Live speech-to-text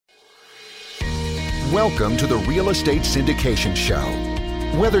Welcome to the Real Estate Syndication Show.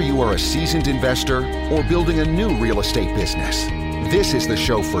 Whether you are a seasoned investor or building a new real estate business, this is the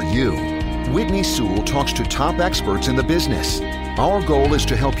show for you. Whitney Sewell talks to top experts in the business. Our goal is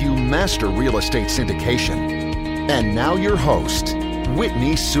to help you master real estate syndication. And now your host,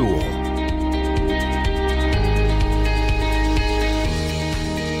 Whitney Sewell.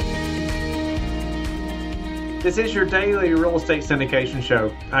 This is your daily real estate syndication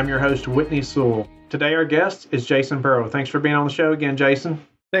show. I'm your host, Whitney Sewell. Today, our guest is Jason Burrow. Thanks for being on the show again, Jason.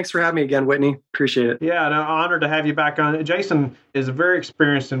 Thanks for having me again, Whitney. Appreciate it. Yeah, and I'm honored to have you back on. Jason is a very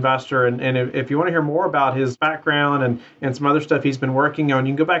experienced investor, and if you want to hear more about his background and some other stuff he's been working on,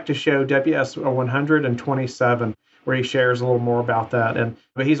 you can go back to show WS127, where he shares a little more about that.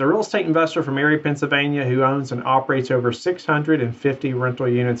 But he's a real estate investor from Erie, Pennsylvania, who owns and operates over 650 rental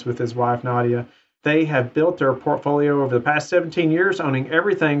units with his wife, Nadia. They have built their portfolio over the past 17 years, owning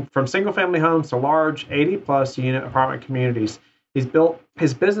everything from single-family homes to large 80-plus unit apartment communities. He's built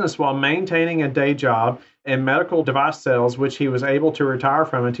his business while maintaining a day job in medical device sales, which he was able to retire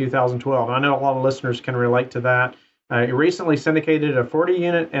from in 2012. I know a lot of listeners can relate to that. He recently syndicated a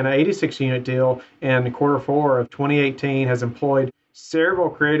 40-unit and an 86-unit deal in quarter four of 2018, has employed several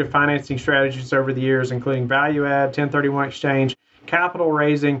creative financing strategies over the years, including value add, 1031 exchange, capital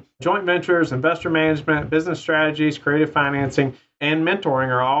raising, joint ventures, investor management, business strategies, creative financing, and mentoring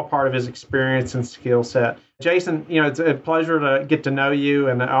are all part of his experience and skill set. Jason, it's a pleasure to get to know you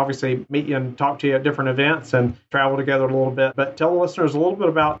and obviously meet you and talk to you at different events and travel together a little bit. But tell the listeners a little bit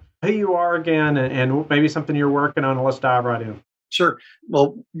about who you are again and maybe something you're working on, and let's dive right in. Sure.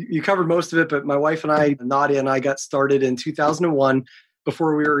 Well, you covered most of it, but my wife and I, Nadia and I, got started in 2001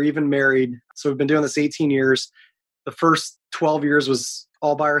 before we were even married. So we've been doing this 18 years. The first 12 years was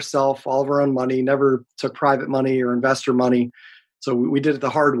all by ourselves, all of our own money, never took private money or investor money. So we did it the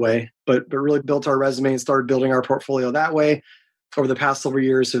hard way, but really built our resume and started building our portfolio that way. Over the past several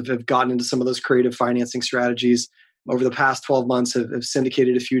years have gotten into some of those creative financing strategies. Over the past 12 months have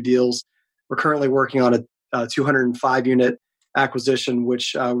syndicated a few deals. We're currently working on a 205-unit acquisition,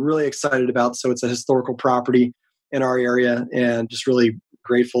 which we're really excited about. So it's a historical property in our area and just really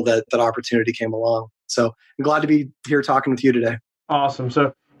grateful that that opportunity came along. So I'm glad to be here talking with you today. Awesome.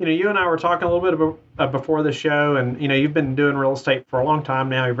 So, you and I were talking a little bit about, before the show, and, you've been doing real estate for a long time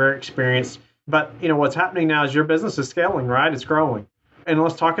now. You're very experienced. But, what's happening now is your business is scaling, right? It's growing. And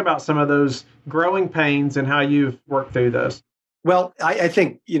let's talk about some of those growing pains and how you've worked through those. Well, I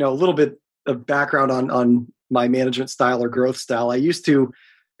think, a little bit of background on my management style or growth style. I used to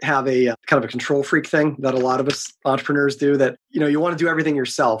have a kind of a control freak thing that a lot of us entrepreneurs do, that, you want to do everything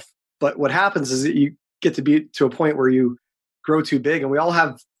yourself. But what happens is that you get to be to a point where you grow too big, and we all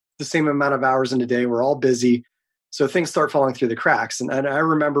have the same amount of hours in a day. We're all busy. So things start falling through the cracks. And I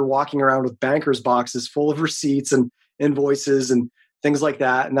remember walking around with banker's boxes full of receipts and invoices and things like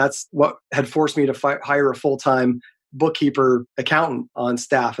that. And that's what had forced me to hire a full-time bookkeeper accountant on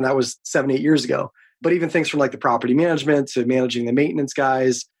staff. And that was 7-8 years ago. But even things from like the property management to managing the maintenance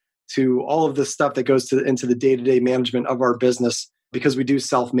guys to all of the stuff that goes into the day-to-day management of our business, because we do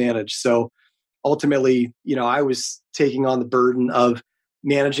self-manage. So ultimately, I was taking on the burden of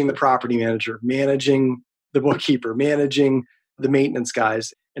managing the property manager, managing the bookkeeper, managing the maintenance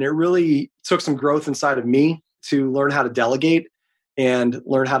guys. And it really took some growth inside of me to learn how to delegate and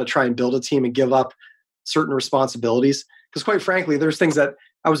learn how to try and build a team and give up certain responsibilities. Because quite frankly, there's things that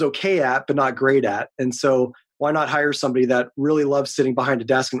I was okay at, but not great at. And so why not hire somebody that really loves sitting behind a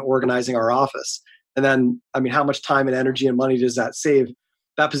desk and organizing our office? And then, how much time and energy and money does that save?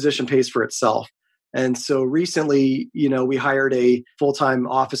 That position pays for itself. And so recently, we hired a full-time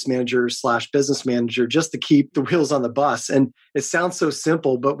office manager / business manager just to keep the wheels on the bus. And it sounds so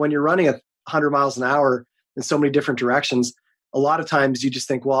simple, but when you're running 100 miles an hour in so many different directions, a lot of times you just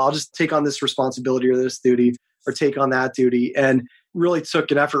think, well, I'll just take on this responsibility or this duty or take on that duty. And really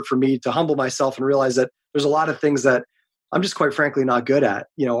took an effort for me to humble myself and realize that there's a lot of things that I'm just quite frankly not good at.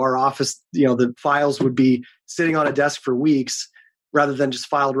 Our office, the files would be sitting on a desk for weeks rather than just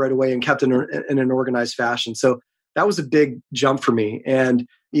filed right away and kept in an organized fashion. So that was a big jump for me. And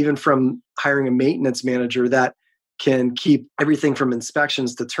even from hiring a maintenance manager that can keep everything from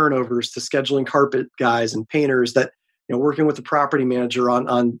inspections to turnovers to scheduling carpet guys and painters, that, working with the property manager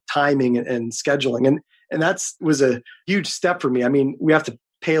on timing and scheduling. And that was a huge step for me. We have to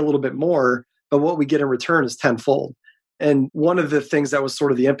pay a little bit more, but what we get in return is tenfold. And one of the things that was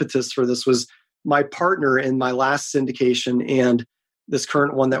sort of the impetus for this was my partner in my last syndication and this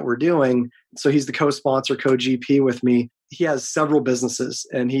current one that we're doing. So he's the co-sponsor, co-GP with me. He has several businesses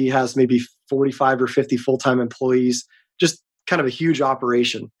and he has maybe 45 or 50 full-time employees, just kind of a huge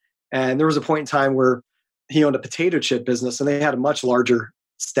operation. And there was a point in time where he owned a potato chip business and they had a much larger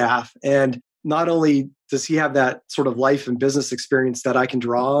staff. And not only does he have that sort of life and business experience that I can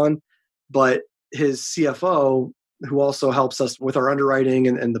draw on, but his CFO, who also helps us with our underwriting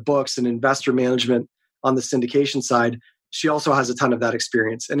and the books and investor management on the syndication side, she also has a ton of that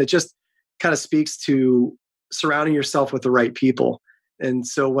experience. And it just kind of speaks to surrounding yourself with the right people. And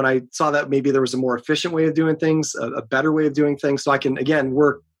so when I saw that maybe there was a more efficient way of doing things, a better way of doing things, so I can, again,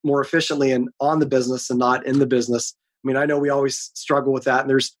 work more efficiently and on the business and not in the business. I mean, I know we always struggle with that. And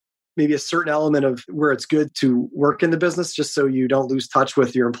there's maybe a certain element of where it's good to work in the business just so you don't lose touch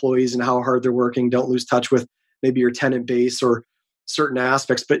with your employees and how hard they're working. Don't lose touch with maybe your tenant base or certain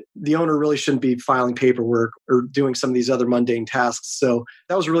aspects. But the owner really shouldn't be filing paperwork or doing some of these other mundane tasks. So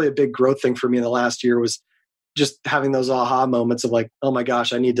that was really a big growth thing for me in the last year, was just having those aha moments of like, oh my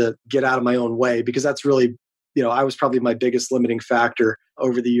gosh, I need to get out of my own way, because that's really, I was probably my biggest limiting factor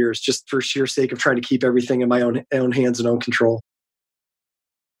over the years, just for sheer sake of trying to keep everything in my own hands and own control.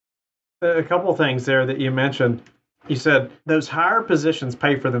 A couple of things there that you mentioned. You said those higher positions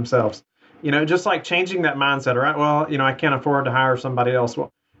pay for themselves. Just like changing that mindset, right? Well, I can't afford to hire somebody else.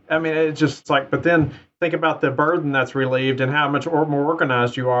 Well, I mean, it's just like, but then think about the burden that's relieved and how much more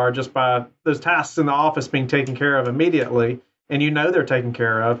organized you are just by those tasks in the office being taken care of immediately, and they're taken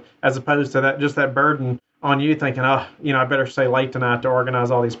care of, as opposed to that burden on you thinking, I better stay late tonight to organize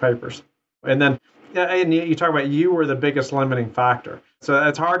all these papers. And then, and you talk about you were the biggest limiting factor. So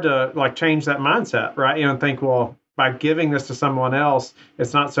it's hard to change that mindset, right? And think, well, by giving this to someone else,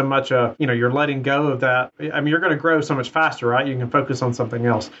 it's not so much you're letting go of that. I mean, you're going to grow so much faster, right? You can focus on something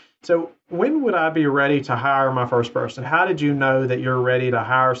else. So when would I be ready to hire my first person? How did you know that you're ready to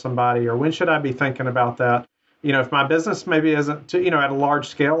hire somebody? Or when should I be thinking about that? If my business maybe isn't, at a large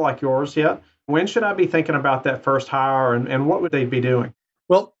scale like yours yet, when should I be thinking about that first hire, and what would they be doing?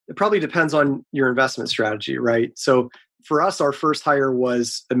 Well, it probably depends on your investment strategy, right? So for us, our first hire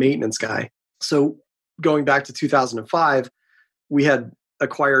was a maintenance guy. So going back to 2005, we had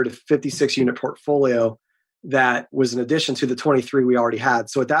acquired a 56 unit portfolio that was an addition to the 23 we already had.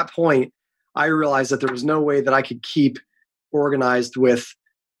 So at that point, I realized that there was no way that I could keep organized with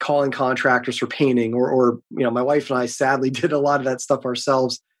calling contractors for painting, or my wife and I sadly did a lot of that stuff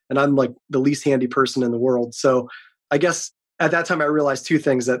ourselves. And I'm like the least handy person in the world. So I guess at that time, I realized two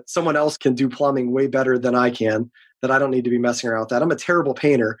things: that someone else can do plumbing way better than I can, that I don't need to be messing around with that. I'm a terrible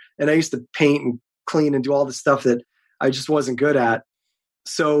painter, and I used to paint and clean and do all the stuff that I just wasn't good at.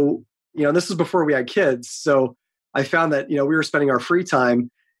 So, this was before we had kids. So I found that, we were spending our free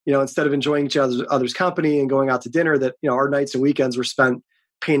time, instead of enjoying each other's company and going out to dinner, that, our nights and weekends were spent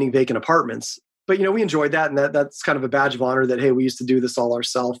painting vacant apartments. But, we enjoyed that. And that's kind of a badge of honor that, hey, we used to do this all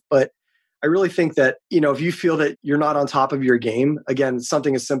ourselves. But I really think that, if you feel that you're not on top of your game, again,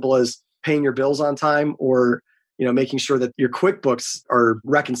 something as simple as paying your bills on time, or making sure that your QuickBooks are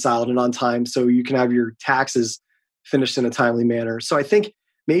reconciled and on time so you can have your taxes finished in a timely manner. So I think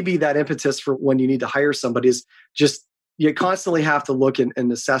maybe that impetus for when you need to hire somebody is just, you constantly have to look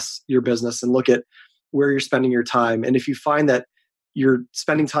and assess your business and look at where you're spending your time. And if you find that you're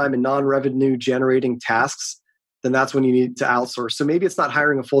spending time in non-revenue generating tasks, then that's when you need to outsource. So maybe it's not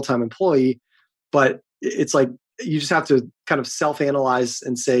hiring a full-time employee, but it's like you just have to kind of self-analyze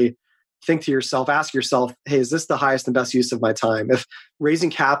and think to yourself, ask yourself, hey, is this the highest and best use of my time? If raising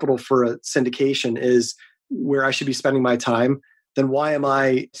capital for a syndication is where I should be spending my time, then why am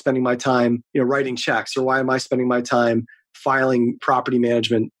I spending my time, writing checks? Or why am I spending my time filing property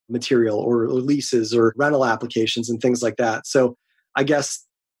management material or leases or rental applications and things like that? So I guess,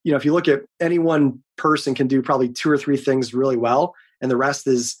 if you look at any one person can do probably 2 or 3 things really well, and the rest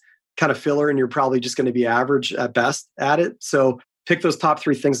is kind of filler, and you're probably just going to be average at best at it. So pick those top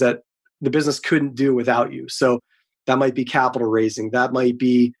 3 things that the business couldn't do without you. So that might be capital raising. That might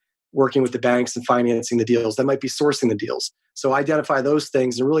be working with the banks and financing the deals. That might be sourcing the deals. So identify those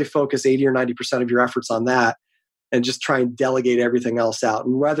things and really focus 80 or 90% of your efforts on that, and just try and delegate everything else out.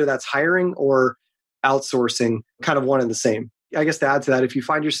 And whether that's hiring or outsourcing, kind of one and the same. I guess to add to that, if you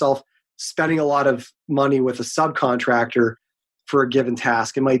find yourself spending a lot of money with a subcontractor for a given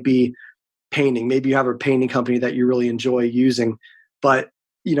task, it might be painting. Maybe you have a painting company that you really enjoy using, but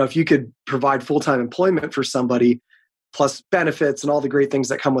if you could provide full-time employment for somebody, plus benefits and all the great things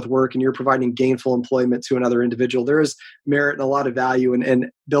that come with work, and you're providing gainful employment to another individual, there is merit and a lot of value in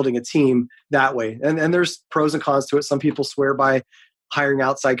building a team that way. And there's pros and cons to it. Some people swear by hiring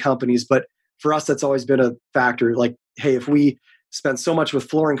outside companies, but for us, that's always been a factor. Like, hey, if we spend so much with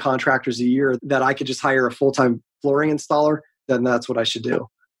flooring contractors a year that I could just hire a full-time flooring installer, then that's what I should do.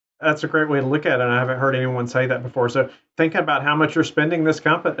 That's a great way to look at it. And I haven't heard anyone say that before. So think about how much you're spending this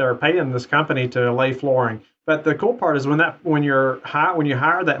company or paying this company to lay flooring. But the cool part is when you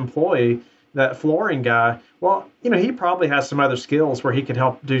hire that employee, that flooring guy, well, he probably has some other skills where he can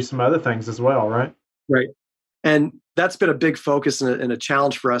help do some other things as well, right? Right. And that's been a big focus and a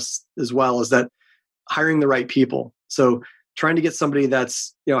challenge for us as well, is that hiring the right people. So trying to get somebody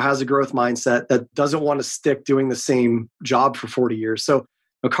that's, has a growth mindset, that doesn't want to stick doing the same job for 40 years. So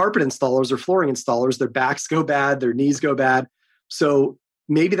carpet installers or flooring installers, their backs go bad, their knees go bad. So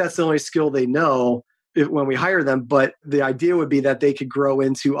maybe that's the only skill they know when we hire them. But the idea would be that they could grow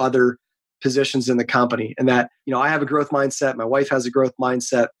into other positions in the company, and that, I have a growth mindset. My wife has a growth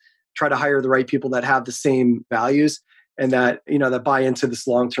mindset. Try to hire the right people that have the same values and that, that buy into this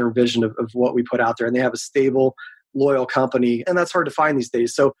long-term vision of what we put out there. And they have a stable, loyal company. And that's hard to find these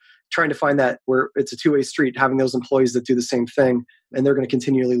days. So trying to find that where it's a two-way street, having those employees that do the same thing, and they're going to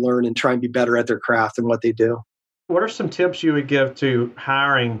continually learn and try and be better at their craft and what they do. What are some tips you would give to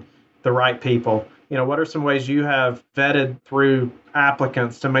hiring the right people? What are some ways you have vetted through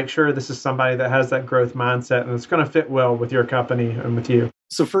applicants to make sure this is somebody that has that growth mindset and it's going to fit well with your company and with you?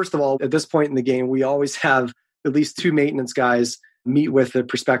 So first of all, at this point in the game, we always have at least 2 maintenance guys meet with a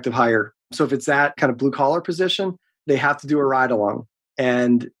prospective hire. So if it's that kind of blue collar position, they have to do a ride along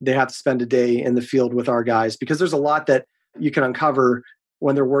and they have to spend a day in the field with our guys, because there's a lot that you can uncover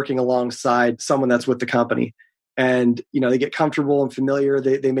when they're working alongside someone that's with the company. And, they get comfortable and familiar.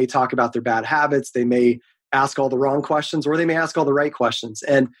 They may talk about their bad habits. They may ask all the wrong questions, or they may ask all the right questions.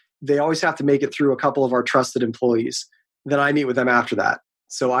 And they always have to make it through a couple of our trusted employees. Then I meet with them after that.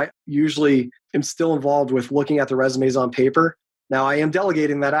 So I usually am still involved with looking at the resumes on paper. Now I am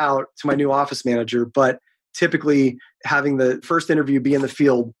delegating that out to my new office manager, but typically having the first interview be in the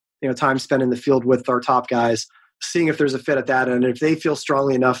field, time spent in the field with our top guys, seeing if there's a fit at that. And if they feel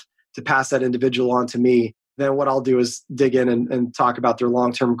strongly enough to pass that individual on to me, then what I'll do is dig in and talk about their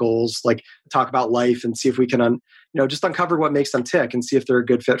long-term goals, like talk about life, and see if we can, just uncover what makes them tick and see if they're a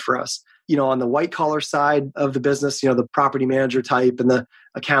good fit for us. On the white collar side of the business, the property manager type and the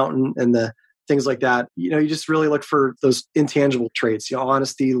accountant and the things like that, you just really look for those intangible traits,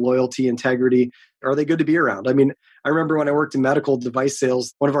 honesty, loyalty, integrity. Are they good to be around? I mean, I remember when I worked in medical device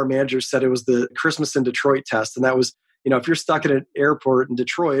sales, one of our managers said it was the Christmas in Detroit test. And that was, if you're stuck at an airport in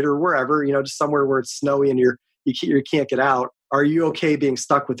Detroit or wherever, just somewhere where it's snowy and you can't get out, are you okay being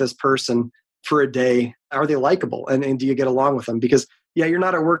stuck with this person for a day? Are they likable? And do you get along with them? Because you're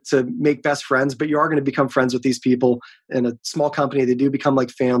not at work to make best friends, but you are going to become friends with these people in a small company. They do become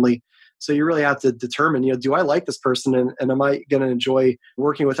like family. So you really have to determine, do I like this person? And am I going to enjoy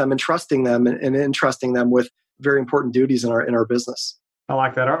working with them and trusting them and entrusting them with very important duties in our business? I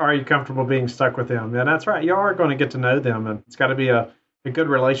like that. Are you comfortable being stuck with them? Yeah, that's right. You are going to get to know them, and it's got to be a good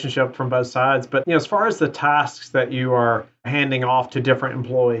relationship from both sides. But as far as the tasks that you are handing off to different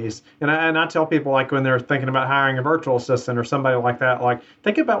employees, and I tell people, like when they're thinking about hiring a virtual assistant or somebody like that, like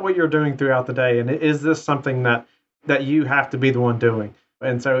think about what you're doing throughout the day, and is this something that you have to be the one doing?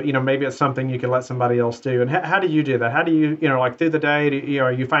 And so, maybe it's something you can let somebody else do. And how do you do that? How do you, like through the day,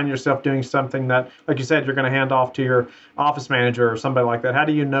 you find yourself doing something that, like you said, you're going to hand off to your office manager or somebody like that? How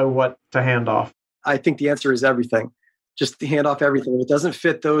do you know what to hand off? I think the answer is everything. Just hand off everything. If it doesn't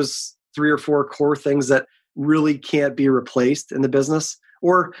fit those 3 or 4 core things that really can't be replaced in the business,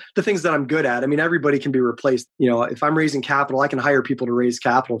 or the things that I'm good at. I mean, everybody can be replaced. If I'm raising capital, I can hire people to raise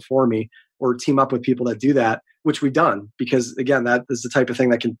capital for me or team up with people that do that, which we've done, because again, that is the type of thing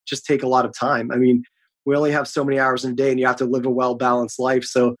that can just take a lot of time. I mean, we only have so many hours in a day and you have to live a well-balanced life.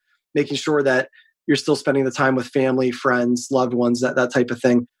 So making sure that you're still spending the time with family, friends, loved ones, that type of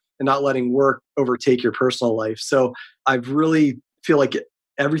thing, and not letting work overtake your personal life. So I've really feel like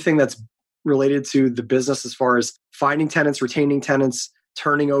everything that's related to the business, as far as finding tenants, retaining tenants,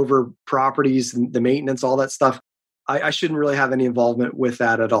 turning over properties, the maintenance, all that stuff, I shouldn't really have any involvement with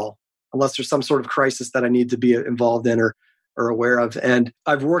that at all, unless there's some sort of crisis that I need to be involved in or aware of. And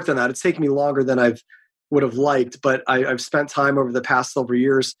I've worked on that. It's taken me longer than I would have liked, but I've spent time over the past several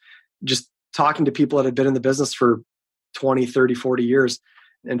years just talking to people that have been in the business for 20, 30, 40 years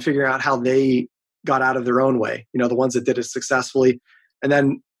and figuring out how they got out of their own way, the ones that did it successfully, and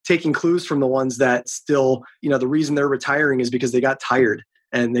then taking clues from the ones that still, the reason they're retiring is because they got tired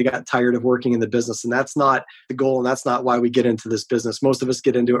of working in the business. And that's not the goal. And that's not why we get into this business. Most of us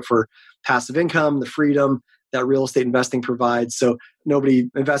get into it for passive income, the freedom that real estate investing provides. So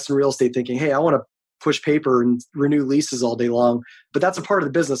nobody invests in real estate thinking, hey, I want to push paper and renew leases all day long. But that's a part of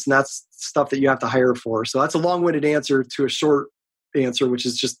the business, and that's stuff that you have to hire for. So that's a long-winded answer to a short answer, which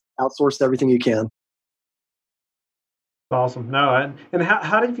is just outsource everything you can. Awesome. No, and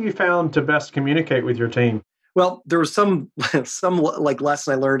how have you found to best communicate with your team? Well, there was some like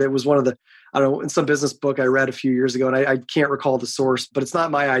lesson I learned. It was one of the, I don't know, in some business book I read a few years ago, and I can't recall the source, but it's not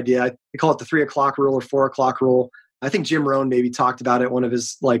my idea. I call it the 3 o'clock rule or 4 o'clock rule. I think Jim Rohn maybe talked about it in one of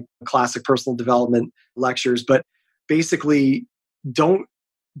his like classic personal development lectures. But basically, don't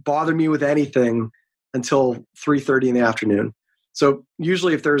bother me with anything until 3:30 in the afternoon. So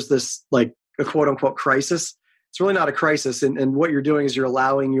usually, if there's this like a quote unquote crisis, it's really not a crisis. And what you're doing is you're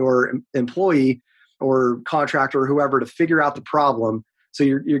allowing your employee or contractor or whoever to figure out the problem. So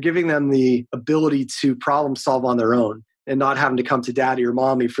you're giving them the ability to problem solve on their own and not having to come to daddy or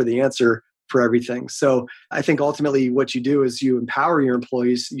mommy for the answer for everything. So I think ultimately what you do is you empower your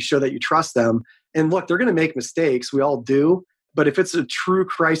employees, you show that you trust them. And look, they're going to make mistakes. We all do. But if it's a true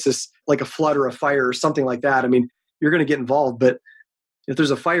crisis, like a flood or a fire or something like that, I mean, you're going to get involved. But if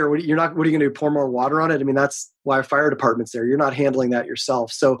there's a fire, what are you going to do? Pour more water on it? I mean, that's why a fire department's there. You're not handling that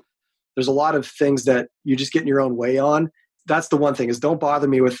yourself. So there's a lot of things that you just get in your own way on. That's the one thing, is don't bother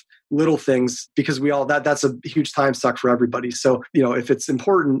me with little things, because that's a huge time suck for everybody. So, if it's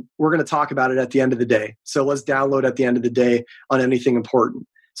important, we're going to talk about it at the end of the day. So let's download at the end of the day on anything important.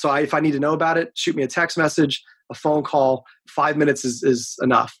 So if I need to know about it, shoot me a text message, a phone call. 5 minutes is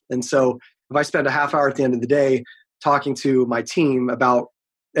enough. And so if I spend a half hour at the end of the day talking to my team about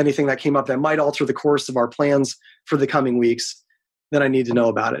anything that came up that might alter the course of our plans for the coming weeks, then I need to know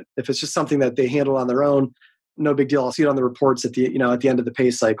about it. If it's just something that they handle on their own, no big deal. I'll see it on the reports at the end of the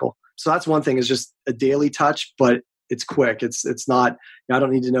pay cycle. So that's one thing, is just a daily touch, but it's quick. It's not, I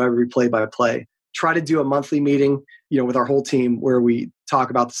don't need to know every play by play. Try to do a monthly meeting, with our whole team, where we talk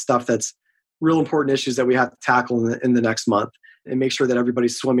about the stuff that's real important issues that we have to tackle in the next month, and make sure that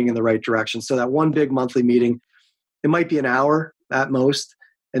everybody's swimming in the right direction. So that one big monthly meeting, it might be an hour at most.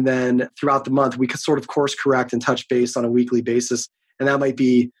 And then throughout the month, we could sort of course correct and touch base on a weekly basis. And that might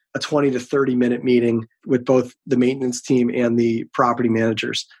be a 20 to 30 minute meeting with both the maintenance team and the property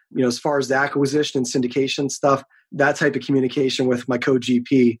managers. As far as the acquisition and syndication stuff, that type of communication with my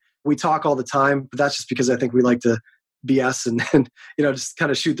co-GP, we talk all the time, but that's just because I think we like to BS and just kind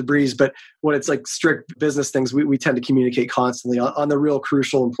of shoot the breeze. But when it's like strict business things, we tend to communicate constantly on the real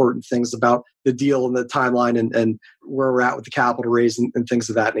crucial, important things about the deal and the timeline and where we're at with the capital raise and things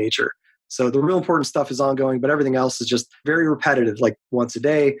of that nature. So the real important stuff is ongoing, but everything else is just very repetitive, like once a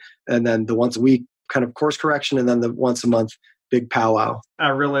day, and then the once a week kind of course correction, and then the once a month big powwow. I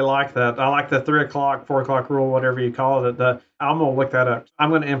really like that. I like the 3 o'clock, 4 o'clock rule, whatever you call it. I'm going to look that up. I'm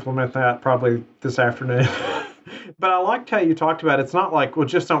going to implement that probably this afternoon. But I liked how you talked about it. It's not like, well,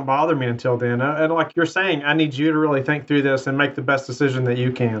 just don't bother me until then. And like you're saying, I need you to really think through this and make the best decision that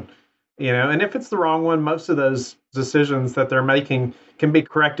you can. And if it's the wrong one, most of those decisions that they're making can be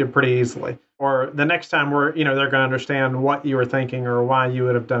corrected pretty easily. Or the next time they're going to understand what you were thinking or why you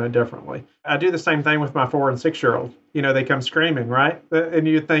would have done it differently. I do the same thing with my 4 and 6-year-old. They come screaming, right? And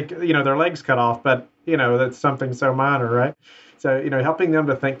you think, their legs cut off, but, that's something so minor, right? So, helping them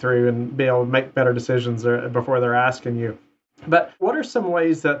to think through and be able to make better decisions before they're asking you. But what are some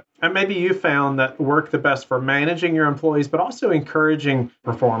ways that maybe you found that work the best for managing your employees, but also encouraging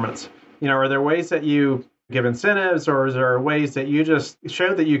performance? Are there ways that you give incentives, or is there ways that you just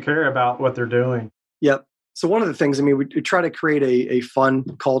show that you care about what they're doing? Yep. So one of the things, we try to create a fun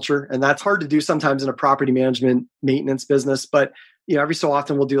culture, and that's hard to do sometimes in a property management maintenance business. But every so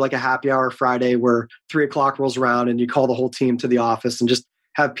often we'll do like a happy hour Friday where 3 o'clock rolls around and you call the whole team to the office and just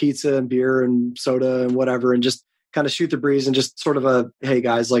have pizza and beer and soda and whatever, and just kind of shoot the breeze and just sort of a, hey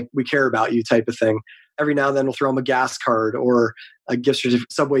guys, like we care about you type of thing. Every now and then we'll throw them a gas card or a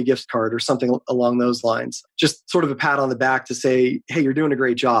Subway gift card or something along those lines. Just sort of a pat on the back to say, hey, you're doing a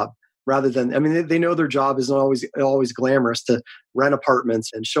great job. Rather than, they know their job isn't always glamorous, to rent apartments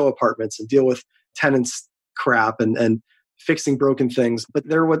and show apartments and deal with tenants crap and fixing broken things, but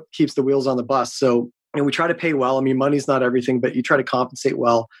they're what keeps the wheels on the bus. So, we try to pay well. Money's not everything, but you try to compensate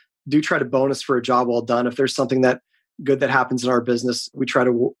well. Do try to bonus for a job well done. If there's something that good that happens in our business, we try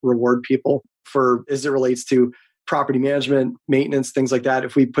to reward people for, as it relates to property management, maintenance, things like that.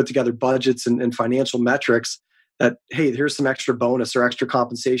 If we put together budgets and financial metrics that, hey, here's some extra bonus or extra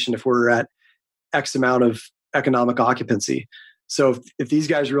compensation if we're at X amount of economic occupancy. So if these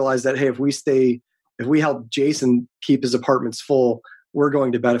guys realize that, hey, if we help Jason keep his apartments full, we're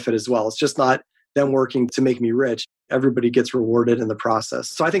going to benefit as well. It's just not them working to make me rich. Everybody gets rewarded in the process.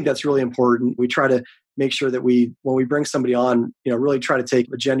 So I think that's really important. We try to make sure that when we bring somebody on, really try to take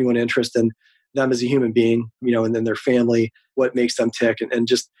a genuine interest in them as a human being, and then their family, what makes them tick. And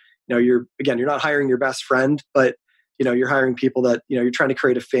just, you're not hiring your best friend, but, you're hiring people that, you're trying to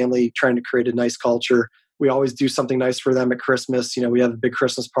create a family, trying to create a nice culture We always do something nice for them at Christmas. We have a big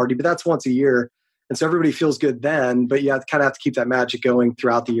Christmas party, but that's once a year. And so everybody feels good then, but you kind of have to keep that magic going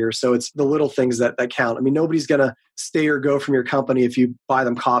throughout the year. So it's the little things that count. I mean, nobody's going to stay or go from your company if you buy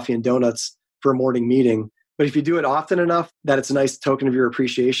them coffee and donuts for a morning meeting. But if you do it often enough that it's a nice token of your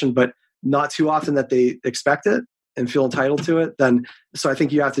appreciation, but not too often that they expect it and feel entitled to it, then so I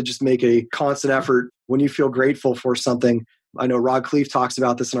think you have to just make a constant effort when you feel grateful for something. I know Rod Cleef talks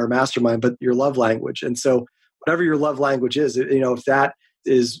about this in our mastermind, but your love language. And so whatever your love language is, if that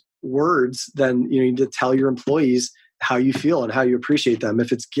is words, then you need to tell your employees how you feel and how you appreciate them.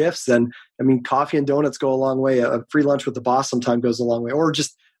 If it's gifts, then coffee and donuts go a long way. A free lunch with the boss sometimes goes a long way, or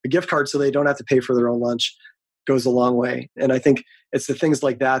just a gift card so they don't have to pay for their own lunch goes a long way. And I think it's the things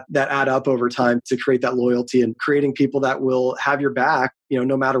like that add up over time to create that loyalty and creating people that will have your back,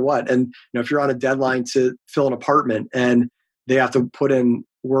 no matter what. And if you're on a deadline to fill an apartment and they have to put in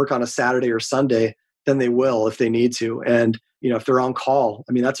work on a Saturday or Sunday, then they will if they need to. And if they're on call,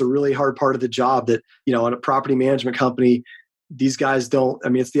 that's a really hard part of the job that, on a property management company, these guys don't,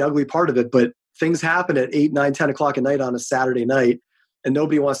 it's the ugly part of it, but things happen at 8, 9, 10 o'clock at night on a Saturday night, and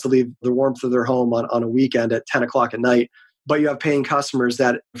nobody wants to leave the warmth of their home on a weekend at 10 o'clock at night. But you have paying customers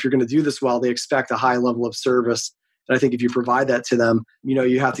that if you're going to do this well, they expect a high level of service. And I think if you provide that to them,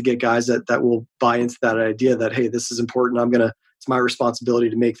 you have to get guys that will buy into that idea that, hey, this is important. It's my responsibility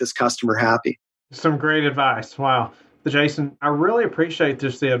to make this customer happy. Some great advice. Wow. Jason, I really appreciate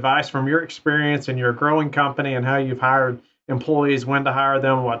just the advice from your experience in your growing company and how you've hired employees, when to hire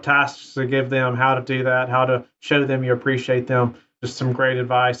them, what tasks to give them, how to do that, how to show them you appreciate them. Just some great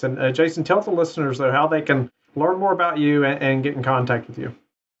advice. And Jason, tell the listeners, though, how they can learn more about you and get in contact with you.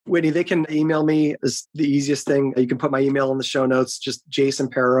 Whitney, they can email me is the easiest thing. You can put my email in the show notes, just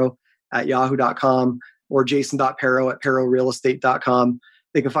jasonperro@yahoo.com or jason.perro@perrorealestate.com.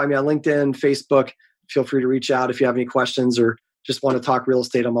 They can find me on LinkedIn, Facebook. Feel free to reach out if you have any questions or just want to talk real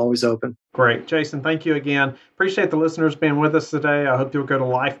estate. I'm always open. Great. Jason, thank you again. Appreciate the listeners being with us today. I hope you'll go to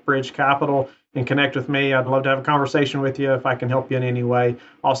LifeBridge Capital and connect with me. I'd love to have a conversation with you if I can help you in any way.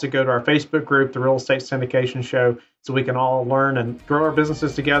 Also go to our Facebook group, the Real Estate Syndication Show, so we can all learn and grow our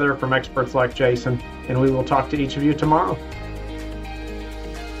businesses together from experts like Jason. And we will talk to each of you tomorrow.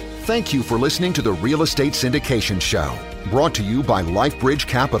 Thank you for listening to the Real Estate Syndication Show, brought to you by LifeBridge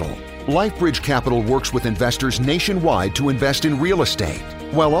Capital. LifeBridge Capital works with investors nationwide to invest in real estate,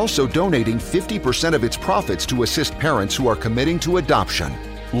 while also donating 50% of its profits to assist parents who are committing to adoption.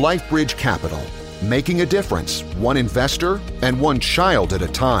 LifeBridge Capital, making a difference, one investor and one child at a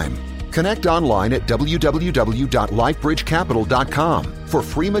time. Connect online at www.lifebridgecapital.com for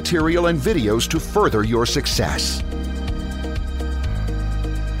free material and videos to further your success.